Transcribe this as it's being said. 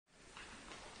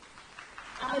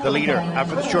the leader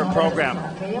after the short program.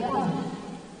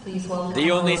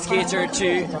 The only skater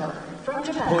to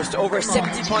post over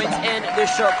 70 points in the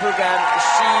short program.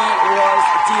 She was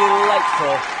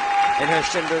delightful in her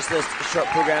Schindler's List short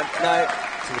program. Now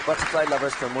to the butterfly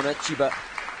lovers for Mone CHIBA,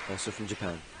 also from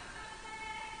Japan.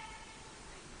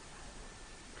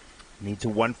 Needs a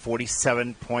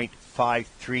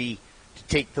 147.53 to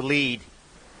take the lead.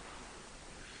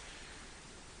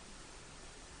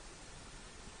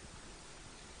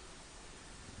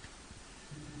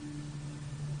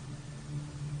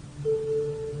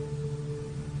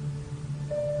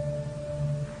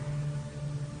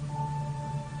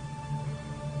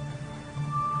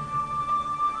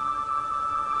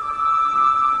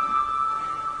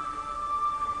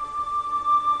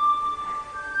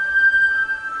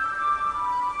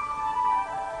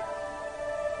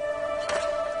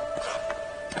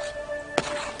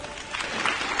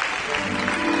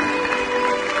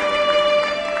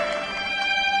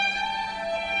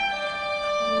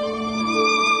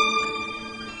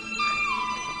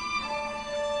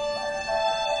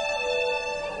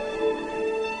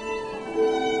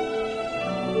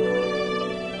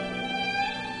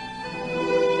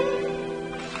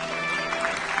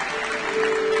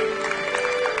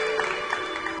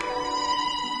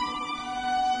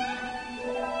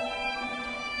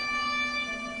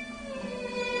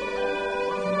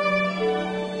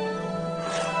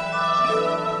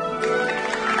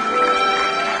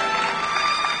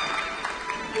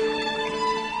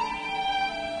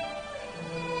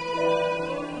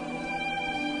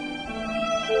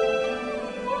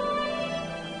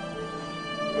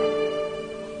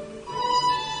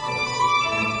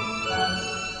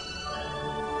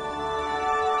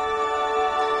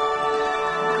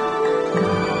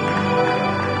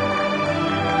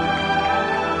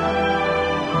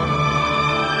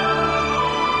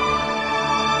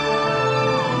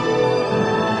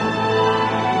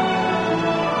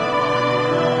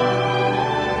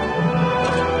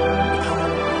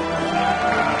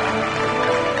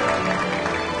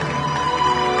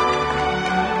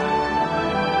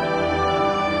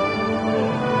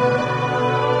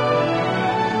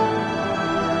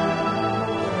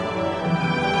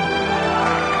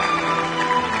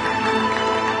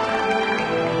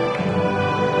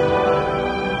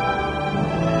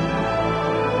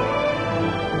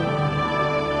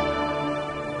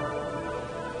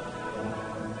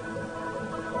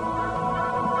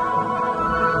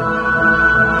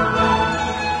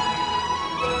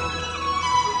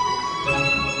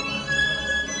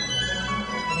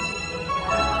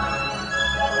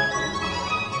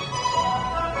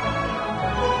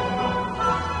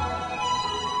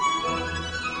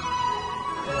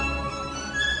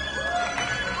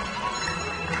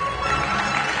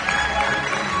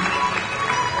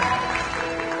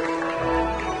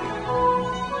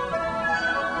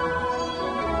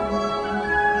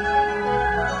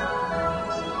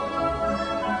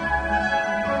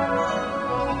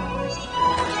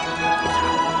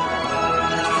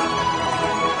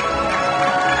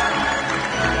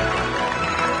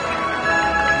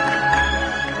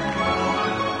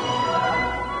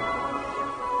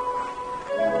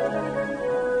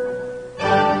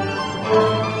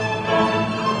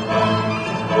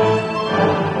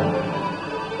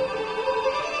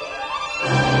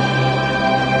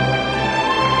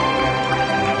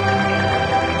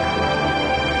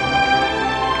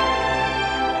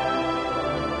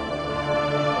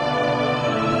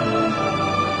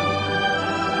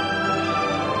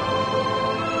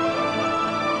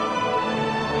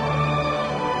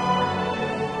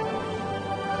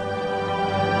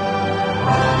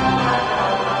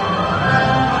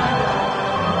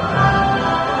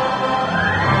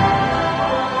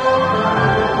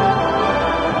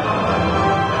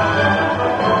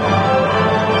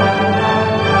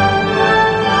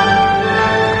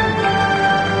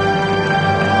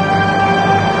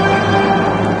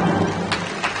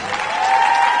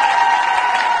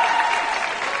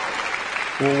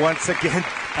 Once again,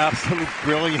 absolute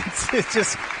brilliance. It's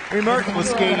just remarkable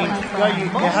skating. You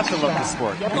have to love the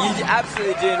sport. You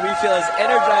absolutely do, and we feel as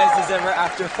energized as ever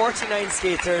after 49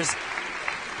 skaters,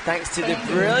 thanks to the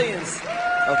brilliance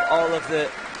of all of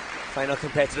the final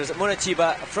competitors. Mone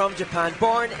CHIBA from Japan,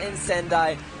 born in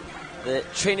Sendai, the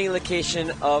training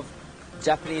location of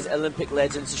Japanese Olympic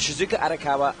legends Shizuka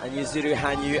Arakawa and Yuzuru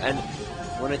Hanyu. And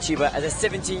Mone CHIBA, as a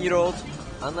 17-year-old,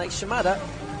 unlike Shimada,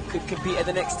 could compete at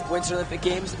the next Winter Olympic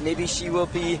Games. Maybe she will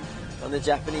be on the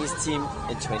Japanese team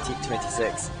in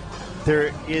 2026.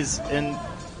 There is a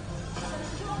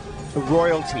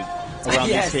royalty around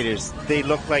yes. these skaters. They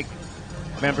look like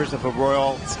members of a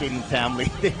royal skating family.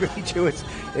 They really do. It's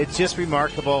just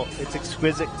remarkable. It's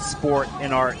exquisite sport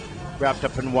and art wrapped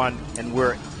up in one, and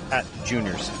we're at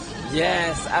juniors.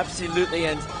 Yes, absolutely,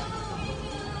 and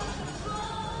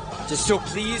just so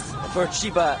pleased for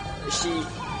CHIBA. She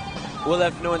will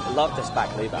have known, love this back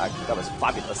layback, that was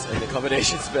fabulous in the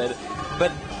combination spin,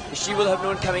 but she will have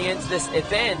known coming into this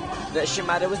event that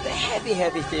Shimada was the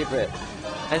heavy favourite.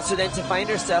 And so then to find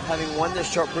herself having won this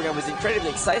short program was incredibly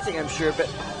exciting, I'm sure, but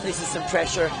places some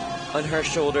pressure on her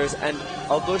shoulders. And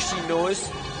although she knows,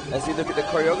 as we look at the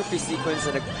choreography sequence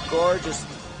and a gorgeous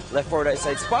left forward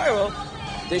outside spiral,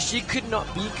 that she could not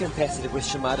be competitive with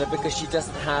Shimada because she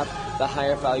doesn't have the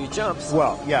higher value jumps.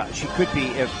 Well, yeah, she could be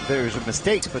if there's a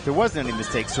mistake, but there wasn't any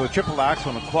mistakes. So a triple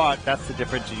axel and a quad, that's the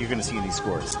difference that you're going to see in these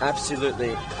scores.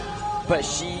 Absolutely. But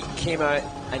she came out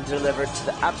and delivered to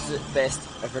the absolute best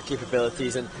of her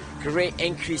capabilities, and great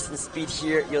increase in speed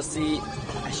here. You'll see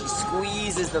as she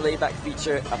squeezes the layback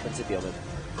feature up into Bielman.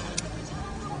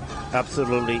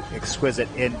 Absolutely exquisite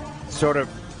and sort of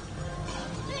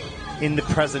in the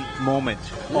present moment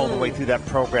all the way through that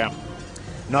program.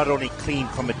 Not only clean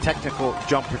from a technical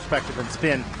jump perspective and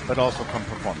spin, but also from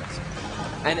performance.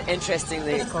 And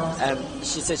interestingly,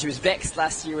 she said she was vexed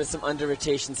last year with some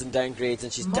under-rotations and downgrades,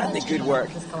 and she's done the good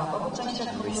work.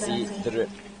 And we see the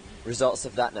results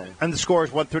of that now. And the score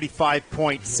is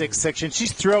 135.66, and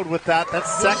she's thrilled with that.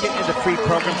 That's second in the free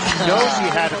program. She knows she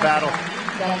had a battle.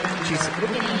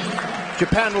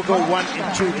 Japan will go 1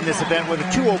 and 2 in this event with a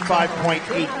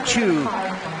 205.82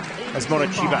 as Mone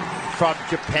CHIBA from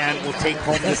Japan will take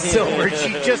home the silver.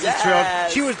 She just is thrilled.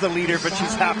 She was the leader, but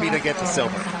she's happy to get the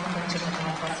silver.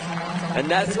 And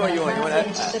that's what you want. You want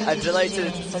a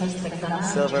delighted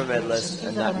silver medalist,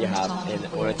 and that you have in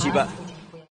Mone CHIBA.